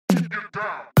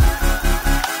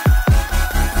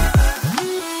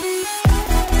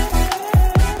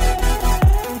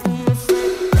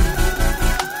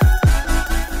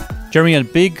Jeremy, a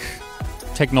big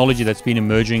technology that's been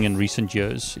emerging in recent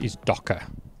years is Docker.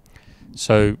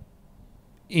 So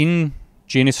in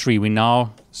GNS3, we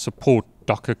now support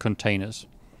Docker containers.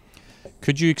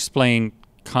 Could you explain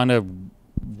kind of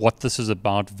what this is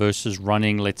about versus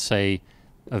running, let's say,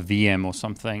 a VM or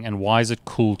something, and why is it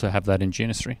cool to have that in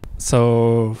GNS3?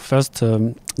 So first,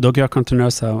 Docker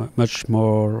containers are much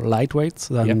more lightweight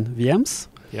than VMs.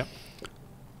 Yep.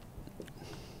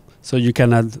 So you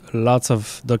can add lots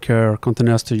of Docker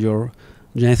containers to your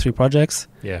GNS3 projects.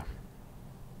 Yeah.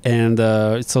 And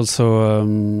it's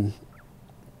also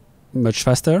much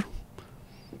faster.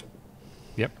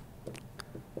 Yep.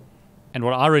 And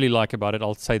what I really like about it,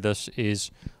 I'll say this,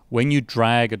 is when you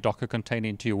drag a Docker container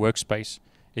into your workspace,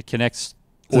 it connects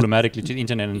automatically to the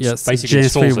internet and basically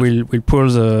installs GNS3 will pull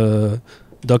the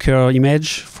Docker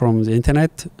image from the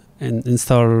internet and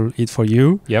install it for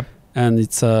you. Yep. And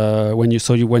it's when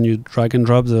you drag and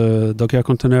drop the Docker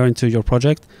container into your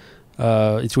project,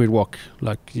 it will work.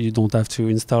 Like you don't have to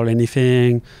install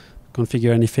anything,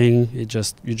 configure anything. You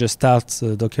just start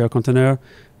the Docker container.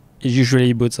 It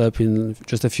usually boots up in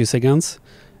just a few seconds,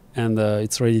 and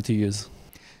it's ready to use.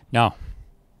 Now,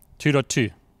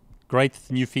 2.2, great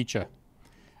new feature.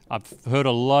 I've heard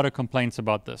a lot of complaints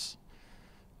about this.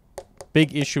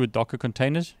 Big issue with Docker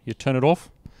containers. You turn it off,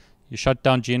 you shut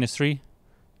down GNS3,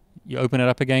 you open it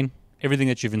up again, everything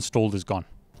that you've installed is gone.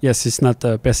 Yes, it's not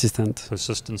persistent.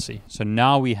 Persistency. So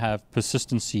now we have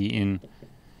persistency in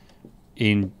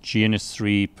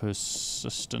GNS3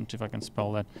 persistent, if I can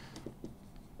spell that.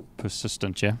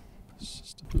 Persistent, yeah?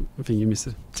 Persistent. I think you missed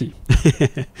a T.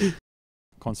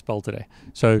 Can't spell today.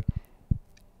 So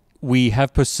we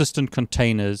have persistent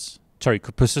containers,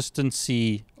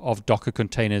 persistency of Docker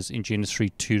containers in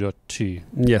GNS3 2.2.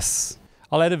 Yes.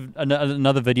 I'll add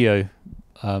another video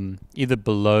either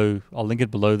below, I'll link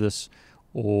it below this,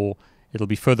 or it'll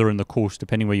be further in the course,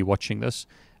 depending where you're watching this,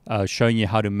 showing you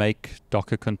how to make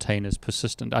Docker containers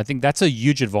persistent. I think that's a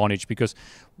huge advantage because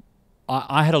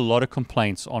I had a lot of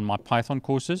complaints on my Python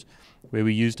courses where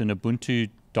we used an Ubuntu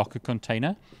Docker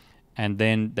container, and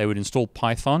then they would install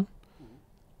Python,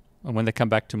 and when they come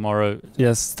back tomorrow...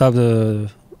 Yes, stop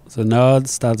the node,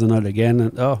 start the node again,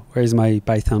 and oh, where is my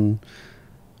Python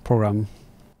program?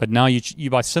 But now it's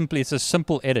a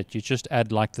simple edit. You just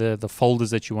add like the folders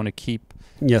that you want to keep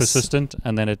persistent,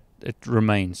 and then it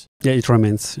remains. Yeah, it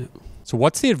remains. Yeah. So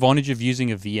what's the advantage of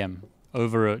using a VM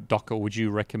over a Docker? Would you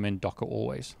recommend Docker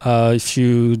always? If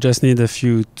you just need a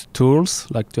few tools,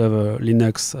 like to have a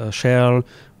Linux shell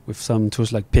with some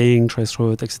tools like ping,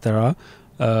 traceroute, etc.,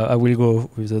 I will go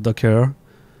with the Docker.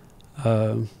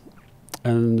 And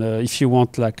if you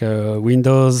want like a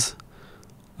Windows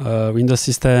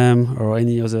system or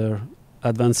any other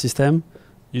advanced system,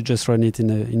 you just run it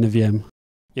in a VM.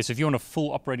 Yes, if you want a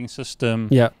full operating system,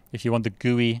 if you want the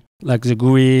GUI. Like the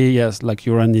GUI, yes, like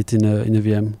you run it in a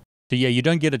VM. So yeah, you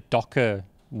don't get a Docker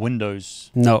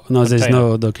Windows No, container, there's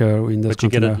no Docker Windows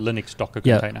container. But you get a Linux Docker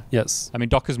container. Yes. I mean,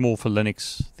 Docker's more for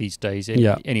Linux these days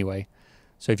anyway.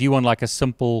 So if you want like a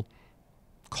simple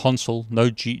console, no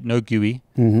GUI,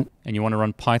 and you want to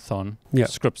run Python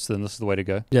scripts, then this is the way to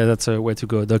go. Yeah, that's a way to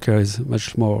go. Docker is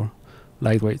much more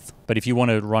lightweight. But if you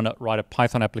want to write a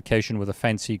Python application with a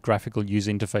fancy graphical user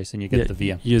interface, then you get the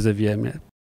VM. Use a VM, yeah.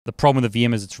 The problem with the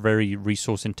VM is it's very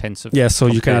resource intensive. Yeah, so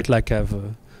you cannot like have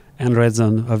hundreds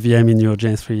of VM in your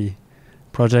GNS3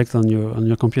 project on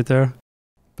your computer.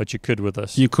 But you could with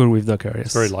this. You could with Docker, yes.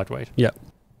 It's very lightweight. Yeah.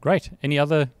 Great. Any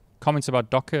other comments about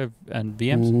Docker and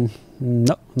VMs?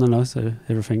 No, so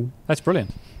everything. That's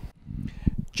brilliant.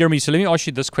 Jeremy, so let me ask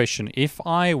you this question. If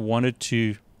I wanted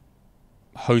to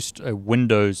host a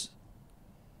Windows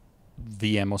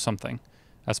VM or something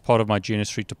as part of my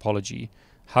GNS3 topology,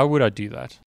 how would I do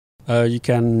that? You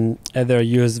can either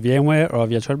use VMware or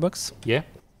VirtualBox. Yeah.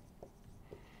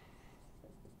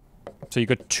 So you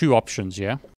got two options,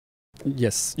 yeah?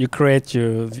 Yes. You create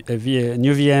your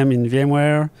new VM in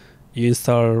VMware. You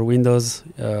install Windows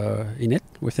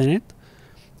within it,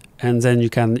 and then you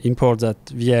can import that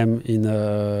VM in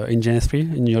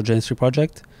GNS3 in your GNS3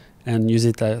 project and use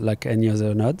it like any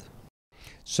other node.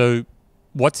 So,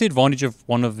 what's the advantage of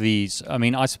one of these? I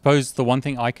mean, I suppose the one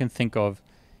thing I can think of,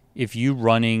 if you're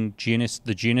running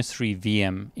the GNS3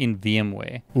 VM in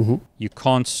VMware, you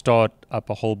can't start up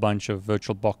a whole bunch of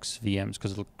VirtualBox VMs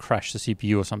because it'll crash the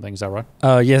CPU or something. Is that right?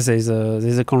 Yes, there's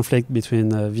a conflict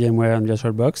between VMware and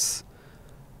VirtualBox.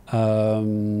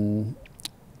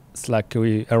 It's like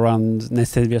around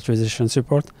nested virtualization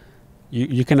support.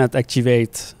 You cannot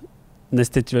activate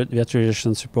nested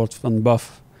virtualization support on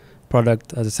both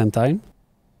products at the same time.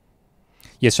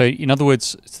 Yeah, so in other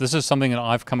words, this is something that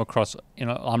I've come across.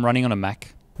 I'm running on a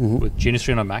Mac with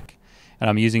GNS3 on a Mac, and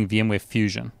I'm using VMware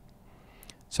Fusion.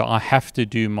 So I have to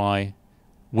do my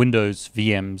Windows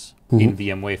VMs in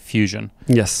VMware Fusion.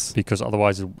 Yes. Because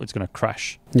otherwise it's going to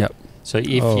crash. Yeah. So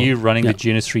if you're running the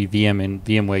GNS3 VM in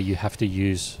VMware, you have to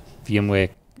use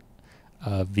VMware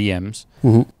VMs.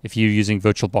 If you're using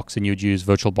VirtualBox, then you'd use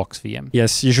VirtualBox VM.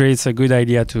 Yes, usually it's a good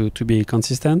idea to be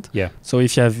consistent. Yeah. So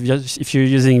if you're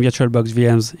using VirtualBox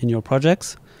VMs in your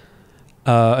projects,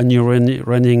 and you're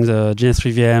running the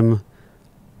GNS3 VM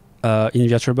in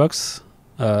VirtualBox,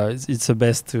 it's the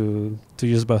best to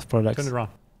use both products. Turn it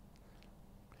around.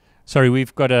 Sorry,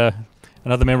 we've got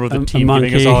another member of the team monkey.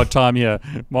 giving us a hard time here.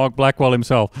 Mark Blackwell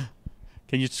himself.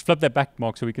 Can you just flip that back,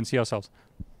 Mark, so we can see ourselves?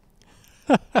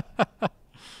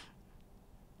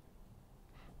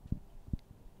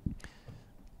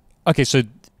 Okay, so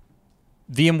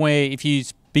VMware, if you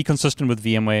be consistent with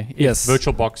VMware, yes.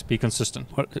 VirtualBox, be consistent.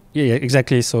 Well, yeah,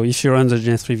 exactly. So if you run the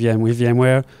GNS3 VM with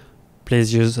VMware,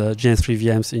 please use GNS3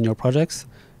 VMs in your projects,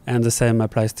 and the same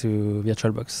applies to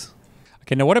VirtualBox.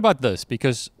 Okay, now what about this?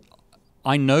 Because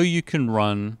I know you can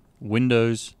run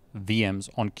Windows VMs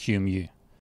on QEMU.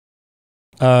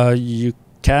 You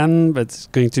can, but it's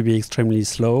going to be extremely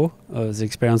slow. The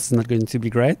experience is not going to be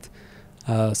great.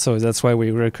 So that's why we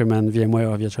recommend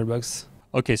VMware or VirtualBox.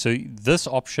 Okay, so this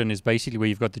option is basically where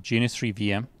you've got the GNS3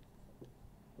 VM,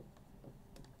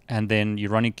 and then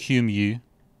you're running QEMU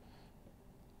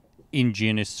in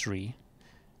GNS3.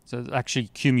 So it's actually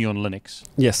QEMU on Linux.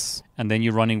 Yes. And then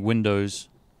you're running Windows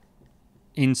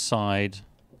inside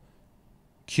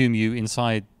QEMU,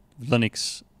 inside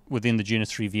Linux, within the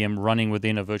GNS3 VM, running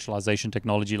within a virtualization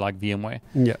technology like VMware.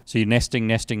 Yeah. So you're nesting.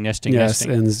 Yes,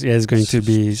 and it's going to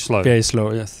be slow. Very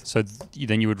slow, yes. So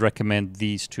then you would recommend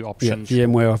these two options. Yeah,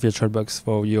 VMware or VirtualBox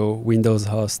for your Windows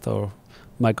host or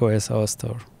Mac OS host.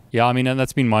 Yeah, I mean, and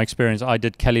that's been my experience. I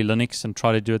did Kali Linux and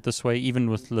try to do it this way, even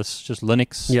with just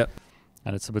Linux. Yeah.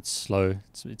 And it's a bit slow.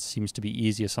 It seems to be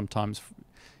easier sometimes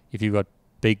if you've got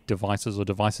big devices or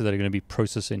devices that are going to be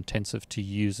processor intensive to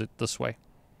use it this way.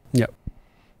 Yeah.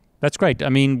 That's great. I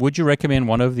mean, would you recommend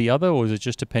one over the other, or is it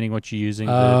just depending what you're using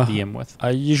the VM with? I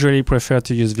usually prefer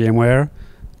to use VMware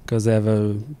because they have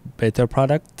a better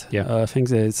product. Yeah. I think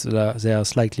they are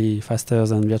slightly faster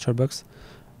than VirtualBox.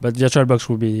 But VirtualBox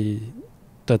will be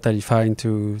totally fine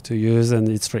to use, and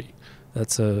it's free.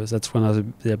 That's one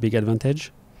of their big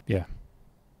advantage. Yeah.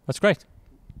 That's great.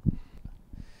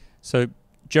 So,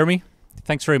 Jeremy,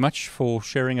 thanks very much for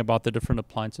sharing about the different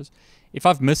appliances. If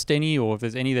I've missed any, or if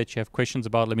there's any that you have questions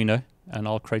about, let me know, and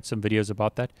I'll create some videos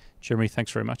about that. Jeremy,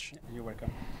 thanks very much. You're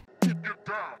welcome.